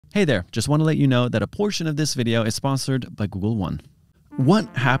Hey there, just want to let you know that a portion of this video is sponsored by Google One. What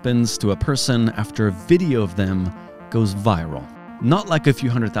happens to a person after a video of them goes viral? Not like a few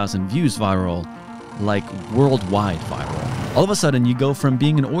 100,000 views viral, like worldwide viral. All of a sudden, you go from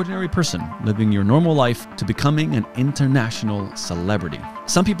being an ordinary person, living your normal life, to becoming an international celebrity.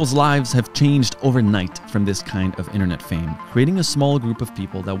 Some people's lives have changed overnight from this kind of internet fame, creating a small group of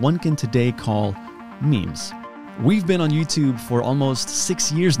people that one can today call memes. We've been on YouTube for almost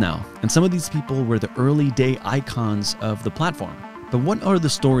 6 years now, and some of these people were the early day icons of the platform. But what are the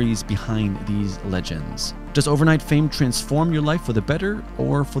stories behind these legends? Does overnight fame transform your life for the better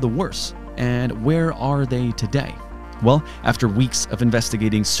or for the worse? And where are they today? Well, after weeks of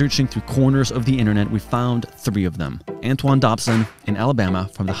investigating, searching through corners of the internet, we found 3 of them. Antoine Dobson in Alabama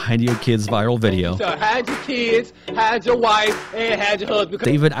from the Hide Your Kids viral video. So hide your kids, hide your wife, and hide your husband.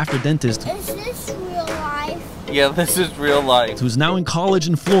 David After Dentist. Is this real life? Yeah, this is real life. Who's now in college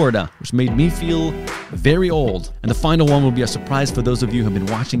in Florida, which made me feel very old. And the final one will be a surprise for those of you who have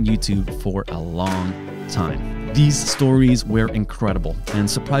been watching YouTube for a long time. These stories were incredible and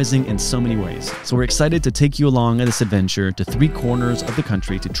surprising in so many ways. So we're excited to take you along on this adventure to 3 corners of the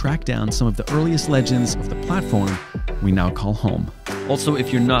country to track down some of the earliest legends of the platform we now call home. Also,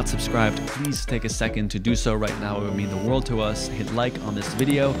 if you're not subscribed, please take a second to do so right now. It would mean the world to us. Hit like on this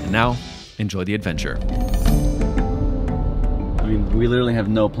video. And now, enjoy the adventure. I mean, we literally have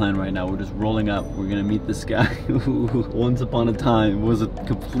no plan right now. We're just rolling up. We're gonna meet this guy who once upon a time was a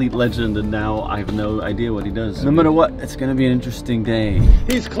complete legend, and now I have no idea what he does. No matter what, it's gonna be an interesting day.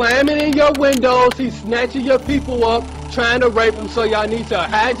 He's climbing in your windows, he's snatching your people up, trying to rape them, so y'all need to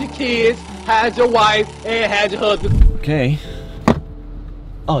hide your kids, hide your wife, and hide your husband. Okay.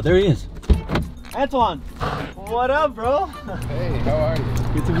 Oh, there he is. Antoine! What up, bro? Hey, how are you?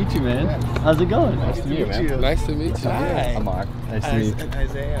 Good to meet you, man. How's it going? Nice to meet you. Nice to meet you. Hi. I'm Mark. Nice to meet you.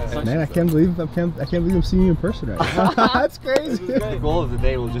 Isaiah. Man, I can't believe I'm seeing you in person right now. That's crazy. The goal of the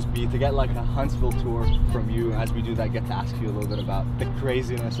day will just be to get like a Huntsville tour from you. As we do that, get to ask you a little bit about the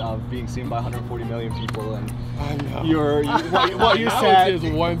craziness of being seen by 140 million people and what you said. That was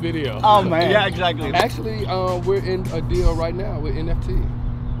just one video. Oh man. Yeah, exactly. Actually, we're in a deal right now with NFT.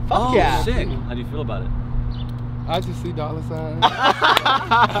 Fuck yeah. Sick. How do you feel about it? I just see dollar signs.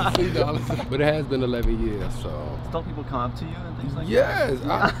 I see dollar signs. But it has been 11 years, so. Still people come up to you and things like yes,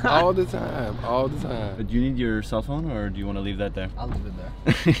 that? All the time, all the time. Do you need your cell phone, or do you want to leave that there? I'll leave it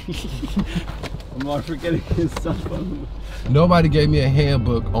there. I'm not forgetting his cell phone. Nobody gave me a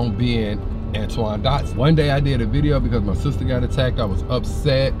handbook on being Antoine Dotson. One day I did a video because my sister got attacked. I was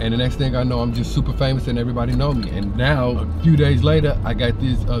upset, and the next thing I know, I'm just super famous and everybody know me. And now, a few days later, I got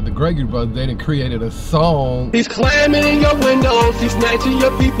this, the Gregory brothers, they done created a song. He's climbing in your windows, he's snatching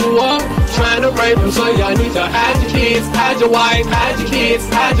your people up, trying to rape them, so y'all need to hide your kids, hide your wife, hide your kids,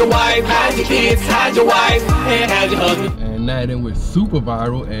 hide your wife, hide your kids, hide your wife, and hide your husband. And that then went super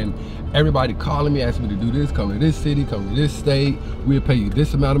viral, and everybody calling me, asking me to do this, come to this city, come to this state, we'll pay you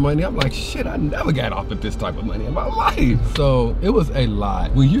this amount of money. I'm like, shit, I never got offered this type of money in my life. So it was a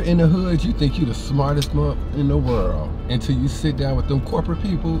lot. When you're in the hood, you think you're the smartest monk in the world. Until you sit down with them corporate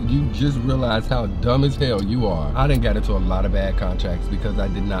people, you just realize how dumb as hell you are. I done got into a lot of bad contracts because I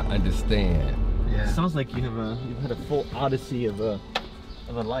did not understand. Yeah. It sounds like you've had a full odyssey of a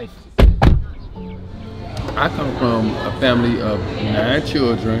life. I come from a family of 9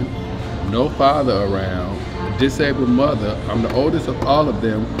 children, no father around, disabled mother. I'm the oldest of all of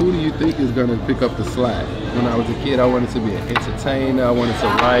them. Who do you think is gonna pick up the slack? When I was a kid, I wanted to be an entertainer, I wanted to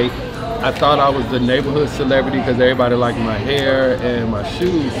write. I thought I was the neighborhood celebrity because everybody liked my hair and my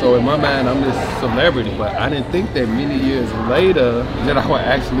shoes. So in my mind, I'm this celebrity. But I didn't think that many years later that I would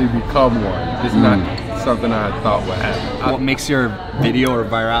actually become one. It's not something I thought would happen. What makes your video or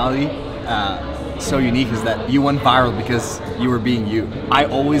virality so unique is that you went viral because you were being you. I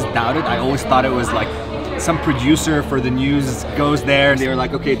always doubted. I always thought it was like some producer for the news goes there and they were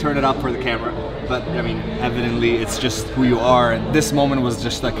like, okay, turn it up for the camera. But I mean, evidently it's just who you are, and this moment was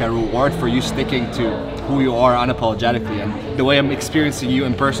just like a reward for you sticking to who you are unapologetically. And the way I'm experiencing you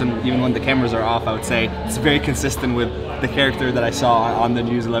in person, even when the cameras are off, I would say it's very consistent with the character that I saw on the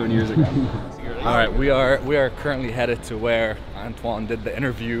news 11 years ago. All right, we are currently headed to where Antoine did the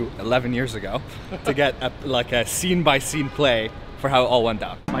interview 11 years ago to get like a scene-by-scene play for how it all went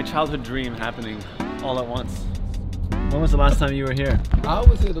down. My childhood dream happening all at once. When was the last time you were here? I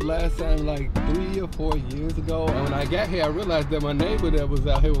was here the last time like 3 or 4 years ago, and when I got here I realized that my neighbor that was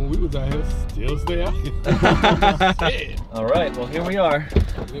out here when we was out here still stay out here. All right, well here we are.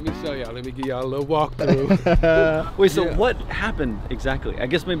 Let me show y'all, let me give y'all a little walkthrough. Wait, so what happened exactly? I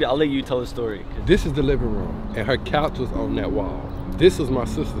guess maybe I'll let you tell the story. This is the living room, and her couch was on that wall. This was my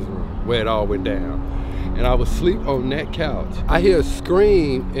sister's room where it all went down. And I was asleep on that couch. I hear a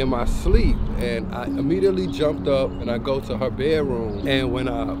scream in my sleep, and I immediately jumped up and I go to her bedroom. And when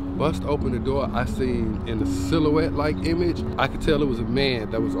I bust open the door, I seen in the silhouette-like image, I could tell it was a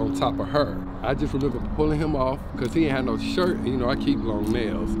man that was on top of her. I just remember pulling him off because he ain't had no shirt. And, you know, I keep long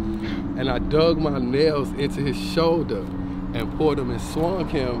nails. And I dug my nails into his shoulder and pulled him and swung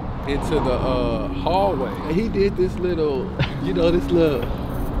him into the hallway. And he did this little, you know, this little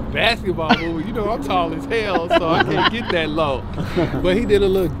basketball move. You know, I'm tall as hell, so I can't get that low. But he did a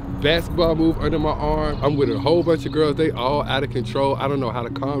little basketball move under my arm. I'm with a whole bunch of girls. They all out of control. I don't know how to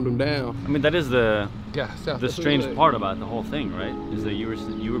calm them down. I mean, that is the strange leg. part about the whole thing, right? Is that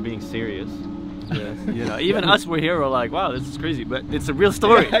you were being serious. Yes. You know, even us, we're here, we're like, wow, this is crazy, but it's a real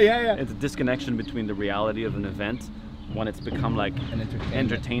story. Yeah. It's a disconnection between the reality of an event when it's become like an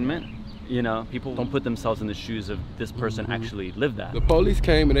entertainment. You know, people don't put themselves in the shoes of this person actually lived that. The police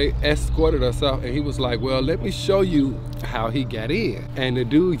came and they escorted us out, and he was like, well, let me show you how he got in. And the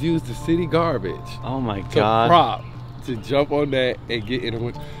dude used the city garbage. Oh my to God. Prop to jump on that and get in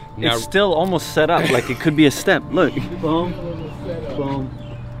the now, it's still almost set up like it could be a step. Look. Boom, boom,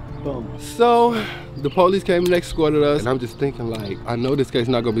 boom. So the police came and escorted us, and I'm just thinking like, I know this case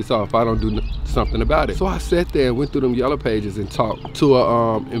not gonna be solved if I don't do something about it. So I sat there and went through them yellow pages and talked to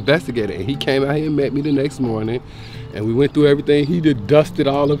a investigator, and he came out here and met me the next morning, and we went through everything. He done dusted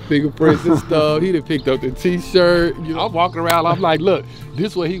all the fingerprints and stuff. He done picked up the t-shirt. You know, I'm walking around, I'm like, look,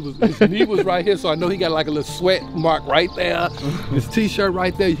 this way he was, his knee was right here, so I know he got like a little sweat mark right there. His t-shirt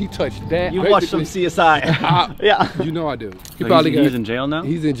right there, he touched that. You watched some CSI. Yeah. You know I do. So he's in jail now?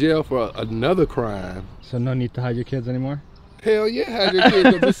 He's in jail for another crime. So no need to hide your kids anymore? Hell yeah, hide your kids,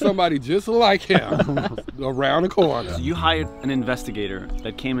 because there's somebody just like him around the corner. So you hired an investigator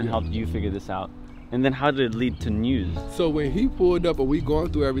that came and helped you figure this out. And then how did it lead to news? So when he pulled up and we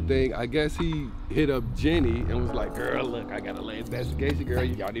going through everything, I guess he hit up Jenny and was like, girl, look, I got a little investigation, girl.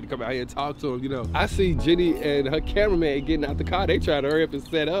 Y'all need to come out here and talk to him, you know. I see Jenny and her cameraman getting out the car. They try to hurry up and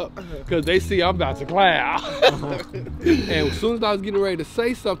set up because they see I'm about to clown. And as soon as I was getting ready to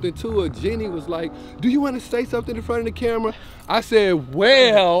say something to her, Jenny was like, do you want to say something in front of the camera? I said,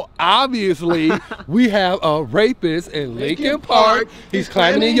 well, obviously, we have a rapist in Lincoln Park. He's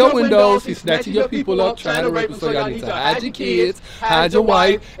climbing in your windows. He's snatching your people up, trying to rape them. So y'all need to hide your kids, hide your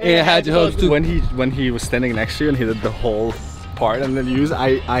wife, and hide your husband too. When he was standing next to you and he did the whole part and the news,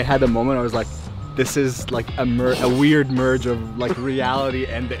 I had a moment. I was like, this is like a weird merge of like reality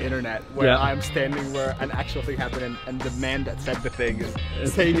and the internet, where I'm standing where an actual thing happened and the man that said the thing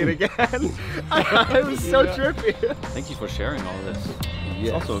is saying it again. It was so trippy. Thank you for sharing all this.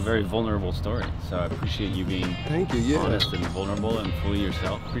 It's also a very vulnerable story, so I appreciate you being honest and vulnerable and fully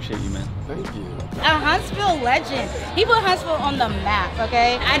yourself. Appreciate you, man. Thank you. A Huntsville legend. He put Huntsville on the map,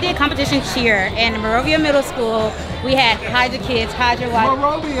 okay? I did competition cheer in Morovia Middle School. We had hide your kids, hide your wife.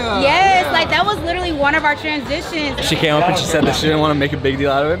 Morovia! Yes, like that was literally one of our transitions. She came up and she said that she didn't want to make a big deal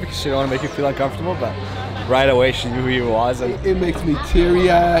out of it because she didn't want to make you feel uncomfortable, but right away she knew who he was. And it makes me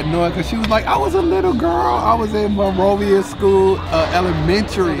teary-eyed knowing, because she was like, I was a little girl. I was in Morovia School, elementary.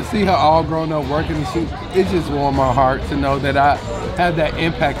 To see her all grown up working and shoot, it just warmed my heart to know that I have that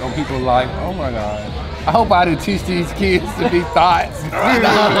impact on people's life. Oh my God. I hope I didn't teach these kids to be thoughts.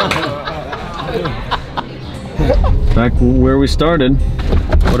 Back where we started.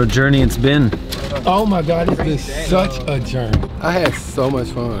 What a journey it's been. Oh my God, it's been such a journey. I had so much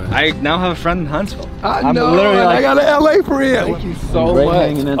fun. I now have a friend in Huntsville. I know, literally like, I got an LA friend. Thank you so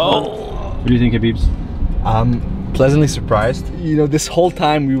much. What do you think, Habibs? I'm pleasantly surprised. You know, this whole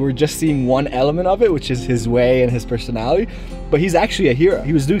time we were just seeing one element of it, which is his way and his personality, but he's actually a hero.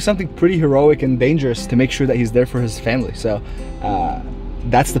 He was doing something pretty heroic and dangerous to make sure that he's there for his family. So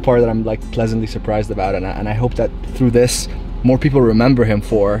that's the part that I'm like pleasantly surprised about, and I hope that through this, more people remember him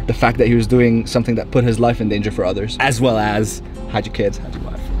for the fact that he was doing something that put his life in danger for others, as well as hide your kids, hide your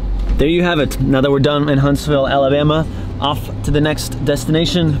wife. There you have it. Now that we're done in Huntsville, Alabama, off to the next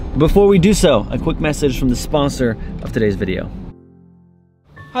destination. Before we do so, a quick message from the sponsor of today's video.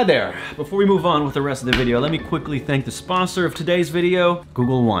 Hi there. Before we move on with the rest of the video, let me quickly thank the sponsor of today's video,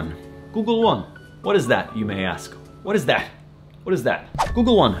 Google One. Google One. What is that, you may ask? What is that? What is that?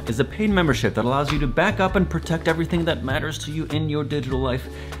 Google One is a paid membership that allows you to back up and protect everything that matters to you in your digital life.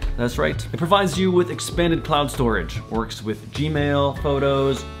 That's right. It provides you with expanded cloud storage, works with Gmail,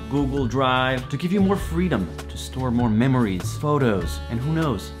 Photos, Google Drive to give you more freedom to store more memories, photos, and who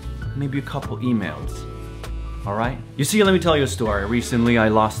knows, maybe a couple emails. All right? You see, let me tell you a story. Recently, I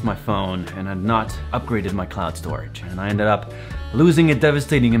lost my phone and had not upgraded my cloud storage, and I ended up losing a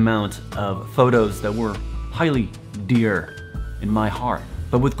devastating amount of photos that were highly dear in my heart.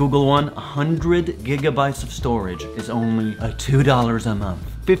 But with Google One, 100 gigabytes of storage is only $2 a month.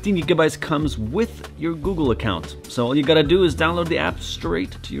 15 gigabytes comes with your Google account. So all you gotta do is download the app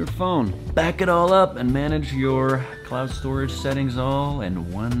straight to your phone. Back it all up and manage your cloud storage settings all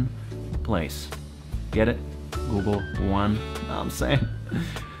in one place. Get it? Google One, I'm saying.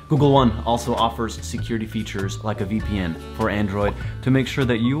 Google One also offers security features like a VPN for Android to make sure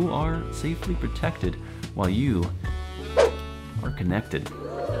that you are safely protected while you are connected.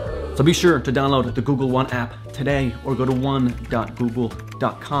 So be sure to download the Google One app today or go to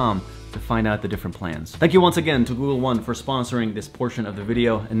one.google.com to find out the different plans. Thank you once again to Google One for sponsoring this portion of the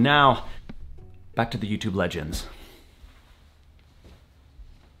video. And now, back to the YouTube legends.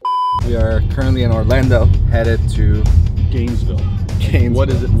 We are currently in Orlando, headed to Gainesville. Gainesville. What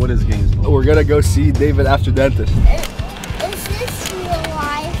is it? What is Gainesville? We're gonna go see David after dentist. Is this real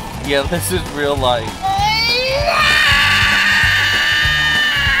life? Yeah, this is real life.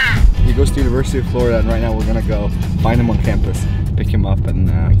 He goes to University of Florida, and right now we're gonna go find him on campus, pick him up, and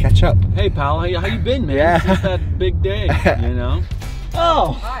catch up. Hey pal, how you been, man? Yeah. Since that big day, you know?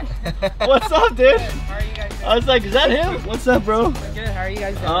 Oh! Hi. What's up, dude? How are you guys doing? I was like, is that him? What's up, bro? Good, how are you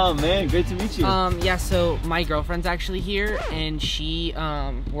guys doing? Oh man, great to meet you. Yeah, so my girlfriend's actually here, and she,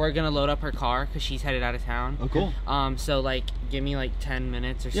 we're gonna load up her car because she's headed out of town. Oh, cool. So like, give me like 10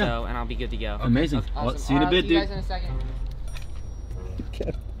 minutes or so, and I'll be good to go. Amazing. Okay, Well, awesome. see you in a bit, See you dude. guys in a second.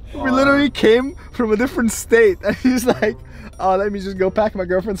 We literally came from a different state, and he's like, oh, let me just go pack my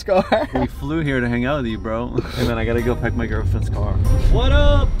girlfriend's car. We flew here to hang out with you, bro. And then I gotta go pack my girlfriend's car. What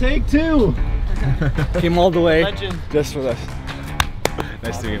up? Take two. Came all the way Legend. just for this.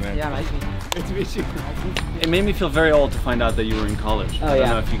 Nice to meet you, man. Yeah, nice to meet you. Good to meet you. It made me feel very old to find out that you were in college. Oh, I don't yeah.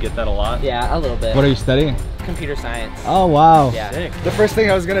 know if you get that a lot. Yeah, a little bit. What are you studying? Computer science. Oh, wow. Yeah. Sick. The first thing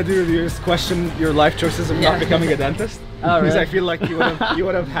I was gonna do with you is question your life choices of not becoming a dentist. Oh, Because really? I feel like you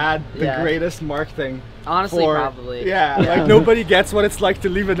would have had the Yeah. greatest mark thing. Honestly, for, probably. Yeah, like nobody gets what it's like to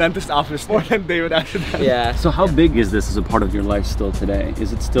leave a dentist office more than David after that. Yeah. So how big is this as a part of your life still today?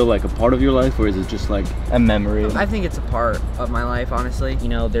 Is it still like a part of your life, or is it just like a memory? I think it's a part of my life, honestly. You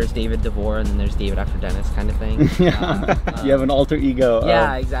know, there's David DeVore, and then there's David after dentist kind of thing. Yeah. You have an alter ego.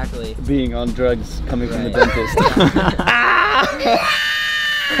 Yeah, exactly. Being on drugs coming from the Right. dentist.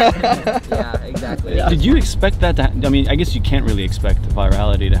 Yeah, exactly. Did you expect that to I mean, I guess you can't really expect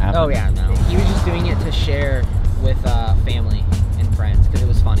virality to happen. Oh yeah, no. He was just doing it to share with family and friends because it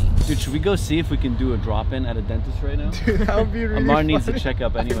was funny. Dude, should we go see if we can do a drop-in at a dentist right now? That would be really Amar needs a funny.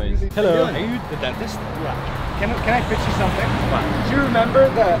 checkup anyways. Hello. Are you the dentist? Yeah. Can I pitch you something? Do you remember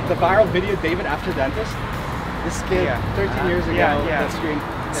the viral video David after dentist? This kid 13 years ago that screen.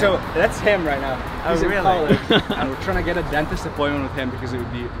 So that's him right now. He's in college, and we're trying to get a dentist appointment with him because it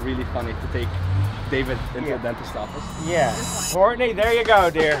would be really funny to take David into a dentist office. Yeah. Courtney, there you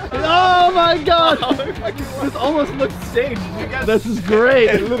go, dear. Oh my god! This almost looked staged. This is great.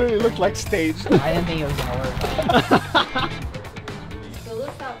 It literally looked like staged. I didn't think it was gonna work. So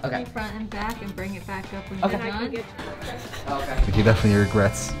lift up Okay. from front and back and bring it back up when Okay. you're done. Okay. He definitely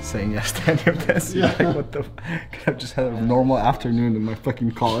regrets saying yes to any of this. He's like, what the? Could have just had a normal afternoon in my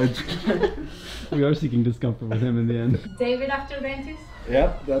fucking college. We are seeking discomfort with him in the end. David after dentist?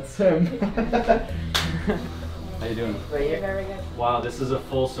 Yep, that's him. How you doing? Very good. Wow, this is a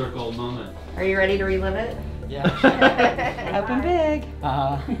full circle moment. Are you ready to relive it? Yeah. Open big.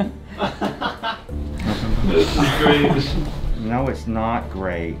 This is great. No, it's not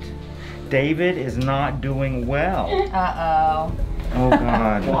great. David is not doing well. Uh-oh. Oh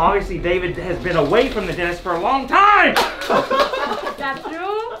God. Well, obviously David has been away from the dentist for a long time. Is that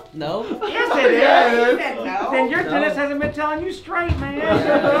true? No. Yes, it is. Then your dentist hasn't been telling you straight, man.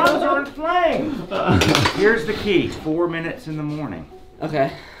 Your gums are inflamed. Here's the key: 4 minutes in the morning,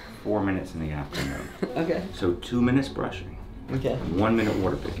 Okay. 4 minutes in the afternoon. Okay. So 2 minutes brushing, Okay. 1 minute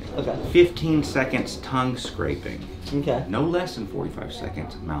water picking, Okay. 15 seconds tongue scraping, Okay. no less than 45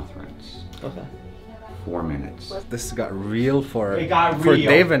 seconds mouth rinse, Okay. 4 minutes. This got real for It got for real.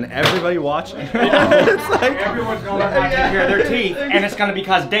 Dave and everybody watching. It's like everyone's going to take care of their teeth, and it's gonna be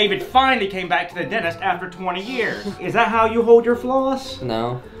because David finally came back to the dentist after 20 years. Is that how you hold your floss?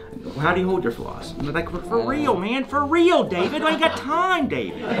 No. How do you hold your floss? Like for real, man, for real, David. I ain't got time,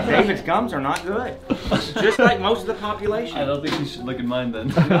 David. David's gums are not good. Just like most of the population. I don't think you should look at mine then.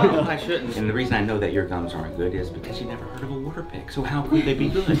 No, I shouldn't. And the reason I know that your gums aren't good is because you never heard of a water pick. So how could they be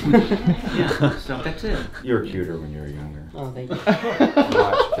good? Yeah, so that's it. You were cuter when you were younger. Oh, thank you.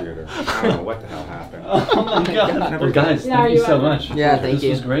 Much cuter. I don't know what the hell happened. Oh my god. Well guys, thank you so much. Yeah, thank you.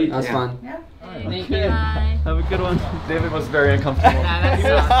 This was great. That was fun. Yeah. Thank you. Bye. Have a good one. David was very uncomfortable.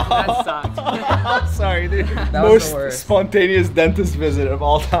 That sucked. I'm sorry, dude. That was the Most worst. spontaneous dentist visit of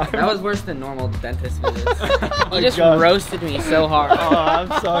all time. That was worse than normal dentist visits. my You just God. roasted me so hard. Oh, I'm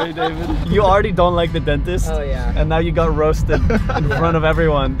sorry, David. You already don't like the dentist. Oh, yeah. And now you got roasted in front of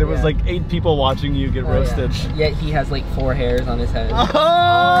everyone. There was Yeah. like 8 people watching you get roasted. Yeah. Yet he has like 4 hairs on his head.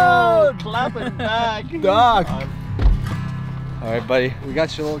 Oh, clapping back. Dog. All right, buddy. We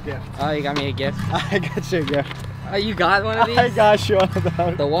got you a little gift. Oh, you got me a gift? I got you a gift. Oh, you got one of these? I got you one of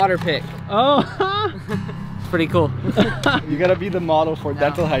those. The water pick. Oh. It's pretty cool. You gotta be the model for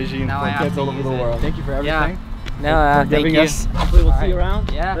dental hygiene now I for have kids to all over use the it. world. Thank you for everything. No, thank giving you. us- Hopefully we'll see you Alright.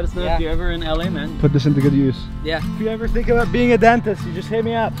 around. Yeah. Let us know yeah. if you're ever in LA, man. Put this into good use. Yeah. If you ever think about being a dentist, you just hit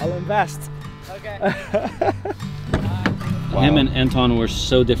me up. I'll invest. Okay. Him and Anton were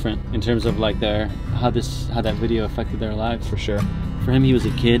so different in terms of like how that video affected their lives. For sure. For him, he was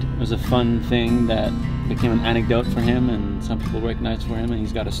a kid. It was a fun thing that became an anecdote for him, and some people recognized for him, and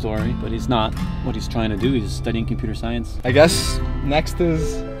he's got a story. But he's not what he's trying to do. He's studying computer science. I guess next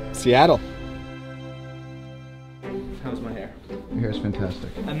is Seattle. How's my hair? Your hair's fantastic.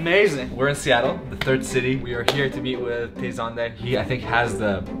 Amazing. We're in Seattle, the 3rd city. We are here to meet with Tay Zonday. He, I think, has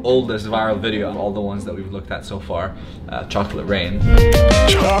the oldest viral video of all the ones that we've looked at so far. Chocolate Rain.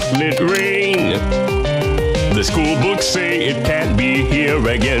 Chocolate rain. The school books say it can't be here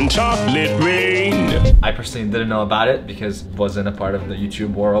again. Chocolate rain. I personally didn't know about it because it wasn't a part of the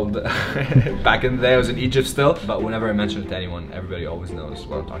YouTube world back in the day. I was in Egypt still, but whenever I mention it to anyone, everybody always knows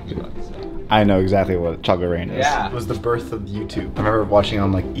what I'm talking about. So. I know exactly what Chocolate Rain is. Yeah. It was the birth of YouTube. I remember watching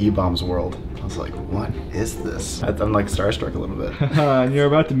on like E-Bomb's World. I was like, what is this? I'm like starstruck a little bit. And you're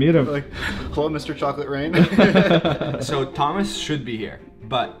about to meet him. Like, hello, Mr. Chocolate Rain. So Thomas should be here,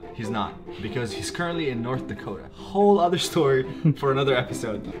 but he's not because he's currently in North Dakota. Whole other story for another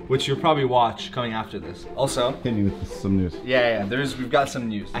episode, which you'll probably watch coming after this. Also, Hit me with some news. yeah, we've got some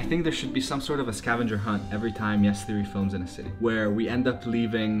news. I think there should be some sort of a scavenger hunt every time Yes Theory films in a city, where we end up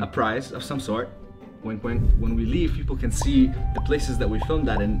leaving a prize of some sort. Wink, wink. When we leave, people can see the places that we filmed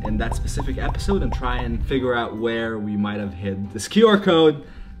at in that specific episode and try and figure out where we might have hid this QR code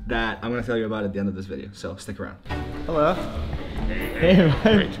that I'm gonna tell you about at the end of this video. So stick around. Hello. Hey,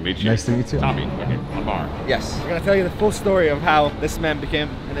 great to meet you. Nice to meet you. Tommy, okay, Lamar. Yes, we're gonna tell you the full story of how this man became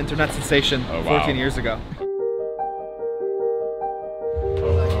an internet sensation 14 years ago.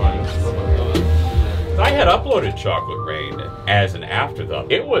 I had uploaded Chocolate Rain as an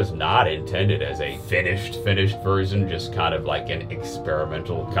afterthought. It was not intended as a finished version, just kind of like an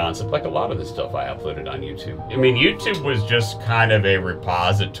experimental concept, like a lot of the stuff I uploaded on YouTube. I mean, YouTube was just kind of a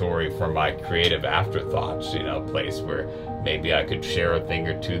repository for my creative afterthoughts, you know, a place where maybe I could share a thing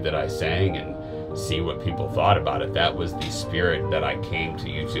or two that I sang and see what people thought about it. That was the spirit that I came to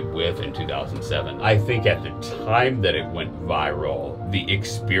YouTube with in 2007. I think at the time that it went viral, the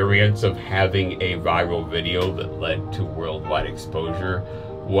experience of having a viral video that led to worldwide exposure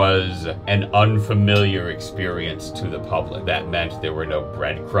was an unfamiliar experience to the public. That meant there were no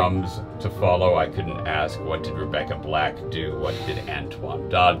breadcrumbs to follow. I couldn't ask, what did Rebecca Black do? What did Antoine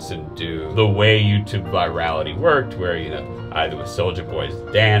Dodson do? The way YouTube virality worked, where, you know, either with Soulja Boy's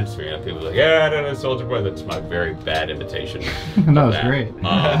dance, or, you know, people were like, yeah, I don't know Soulja Boy, that's my very bad imitation. No, it's great.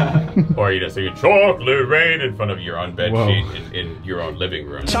 Or, you know, singing Chocolate Rain in front of your own bed sheet in your own living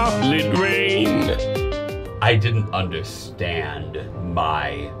room. Chocolate Rain. I didn't understand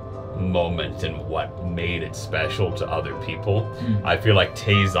my moment and what made it special to other people. I feel like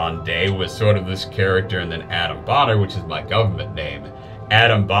Tay Zonday was sort of this character, and then Adam Bonner, which is my government name.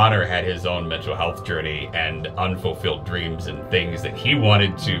 Adam Bonner had his own mental health journey and unfulfilled dreams and things that he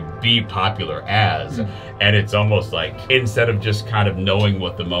wanted to be popular as. And it's almost like, instead of just kind of knowing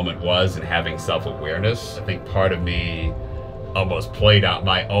what the moment was and having self-awareness, I think part of me almost played out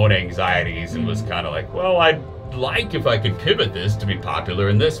my own anxieties and was kind of like, well, I'd like if I could pivot this to be popular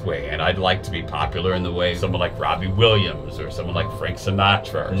in this way, and I'd like to be popular in the way someone like Robbie Williams or someone like Frank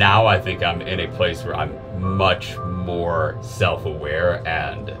Sinatra. Now I think I'm in a place where I'm much more self-aware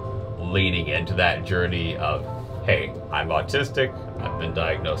and leaning into that journey of, hey, I'm autistic, I've been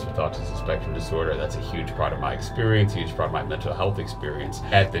diagnosed with autism spectrum disorder. That's a huge part of my experience, huge part of my mental health experience.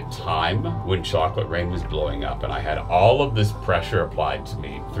 At the time when Chocolate Rain was blowing up and I had all of this pressure applied to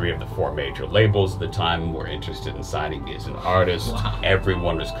me, 3 of the 4 major labels at the time were interested in signing me as an artist. Wow.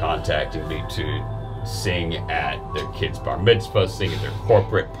 Everyone was contacting me to sing at their kids' bar mitzvah, sing at their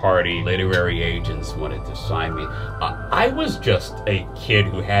corporate party. Literary agents wanted to sign me. I was just a kid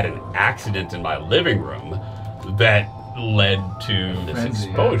who had an accident in my living room that led to this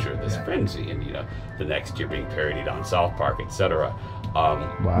exposure, this frenzy, and, you know, the next year being parodied on South Park, etc.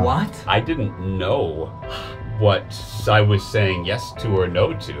 Wow. What? I didn't know what I was saying yes to or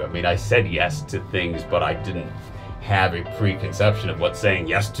no to. I mean, I said yes to things, but I didn't have a preconception of what saying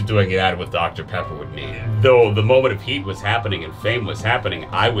yes to doing an ad with Dr. Pepper would mean. Though the moment of heat was happening and fame was happening,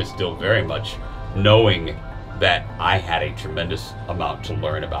 I was still very much knowing that I had a tremendous amount to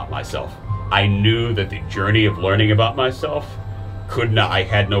learn about myself. I knew that the journey of learning about myself I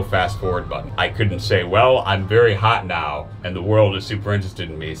had no fast forward button. I couldn't say, well, I'm very hot now and the world is super interested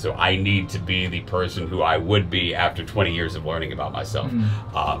in me, so I need to be the person who I would be after 20 years of learning about myself.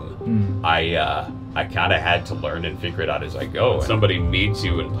 I kind of had to learn and figure it out as I go. When somebody meets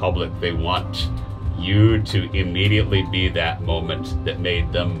you in public, they want you to immediately be that moment that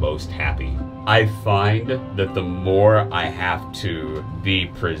made them most happy. I find that the more I have to be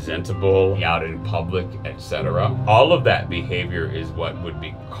presentable out in public, etc., all of that behavior is what would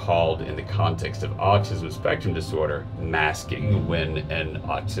be called, in the context of autism spectrum disorder, masking. When an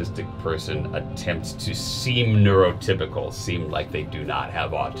autistic person attempts to seem neurotypical, seem like they do not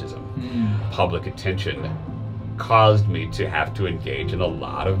have autism. Public attention caused me to have to engage in a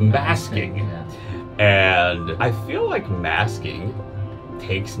lot of masking. And I feel like masking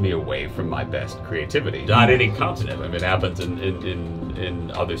takes me away from my best creativity. On any continent, I mean, it happens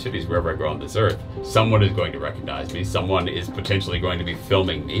in other cities, wherever I go on this earth. Someone is going to recognize me. Someone is potentially going to be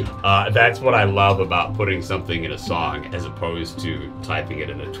filming me. That's what I love about putting something in a song, as opposed to typing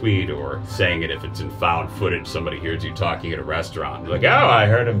it in a tweet or saying it if it's in found footage. Somebody hears you talking at a restaurant. Like, oh, I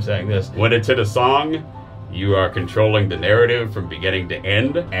heard him saying this. When it's in a song, you are controlling the narrative from beginning to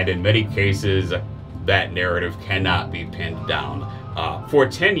end, and in many cases, that narrative cannot be pinned down. For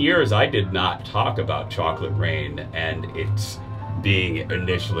 10 years, I did not talk about Chocolate Rain and its being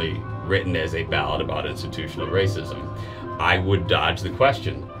initially written as a ballad about institutional racism. I would dodge the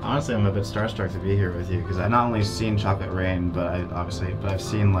question. Honestly, I'm a bit starstruck to be here with you, because I've not only seen Chocolate Rain, but I've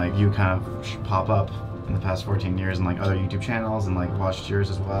seen like you kind of pop up in the past 14 years in like other YouTube channels, and like watched yours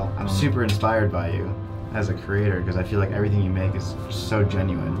as well. I'm super inspired by you as a creator, because I feel like everything you make is so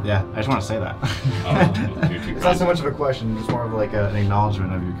genuine. Yeah, I just want to say that. It's not so much of a question, it's more of like an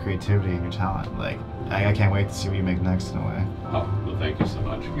acknowledgement of your creativity and your talent. Like, I can't wait to see what you make next in a way. Oh, well, thank you so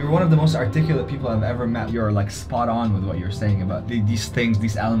much. You're one of the most articulate people I've ever met. You're like spot on with what you're saying about these things,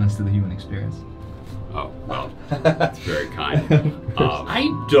 these elements to the human experience. Oh, well, that's very kind. I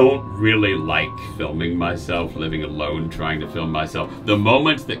don't really like filming myself, living alone, trying to film myself. The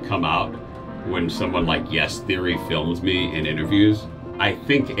moments that come out when someone like Yes Theory films me in interviews, I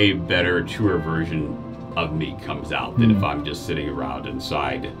think a better, truer version of me comes out than if I'm just sitting around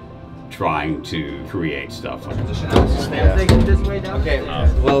inside trying to create stuff. Okay,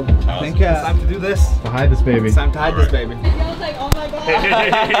 well, I think it's time to do this. Hide this baby. It's time to hide this baby. I was like, oh my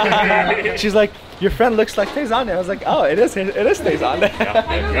god. She's like, your friend looks like Tay Zonday. I was like, oh, it is Tay Zonday.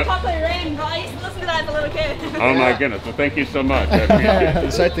 I remember Chocolate Rain. I used to listen to that as a little kid. Oh my goodness, well thank you so much. I appreciate it.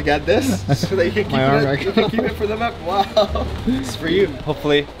 Decide to get this so that you can keep it for them up. Wow. It's for you,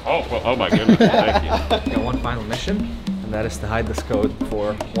 hopefully. Oh, well, oh my goodness, thank you. Got one final mission, and that is to hide this code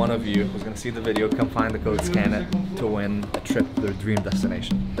for one of you who's going to see the video, come find the code, scan it, to win a trip to their dream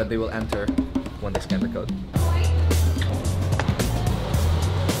destination that they will enter when they scan the code. I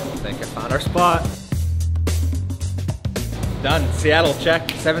think I found our spot. Done. Seattle,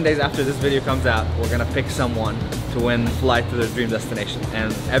 check. 7 days after this video comes out, we're gonna pick someone to win a flight to their dream destination.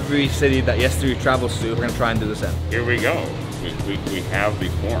 And every city that Yes Theory travels to, we're gonna try and do this in. Here we go. We have the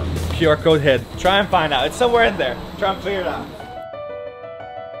form. QR code hid. Try and find out. It's somewhere in there. Try and figure it out.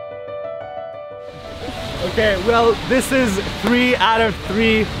 Okay, well, this is 3 out of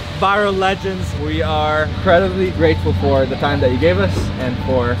 3 viral legends. We are incredibly grateful for the time that you gave us and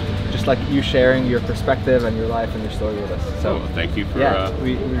for just like you sharing your perspective and your life and your story with us. So thank you for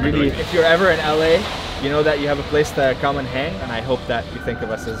we really, if you're ever in LA, you know that you have a place to come and hang, and I hope that you think of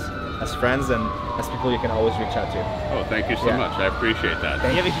us as friends and as people you can always reach out to. Oh, thank you so much. I appreciate that.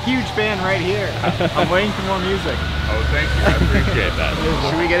 You have a huge fan right here. I'm waiting for more music. Oh, thank you. I appreciate that.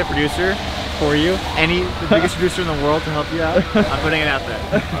 Should we get a producer for you? The biggest producer in the world to help you out? I'm putting it out there.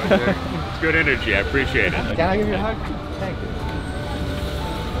 Okay. It's good energy. I appreciate it. Can I give you a hug? Thank you.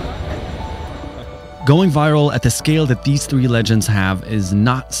 Going viral at the scale that these 3 legends have is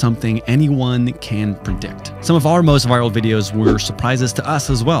not something anyone can predict. Some of our most viral videos were surprises to us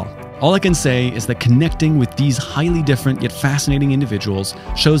as well. All I can say is that connecting with these highly different yet fascinating individuals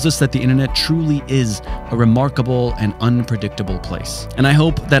shows us that the internet truly is a remarkable and unpredictable place. And I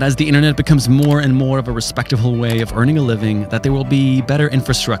hope that as the internet becomes more and more of a respectable way of earning a living, that there will be better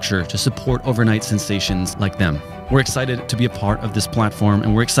infrastructure to support overnight sensations like them. We're excited to be a part of this platform,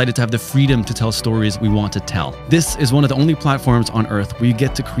 and we're excited to have the freedom to tell stories we want to tell. This is one of the only platforms on earth where you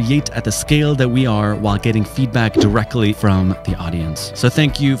get to create at the scale that we are while getting feedback directly from the audience. So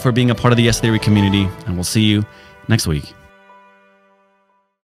thank you for being a part of the Yes Theory community, and we'll see you next week.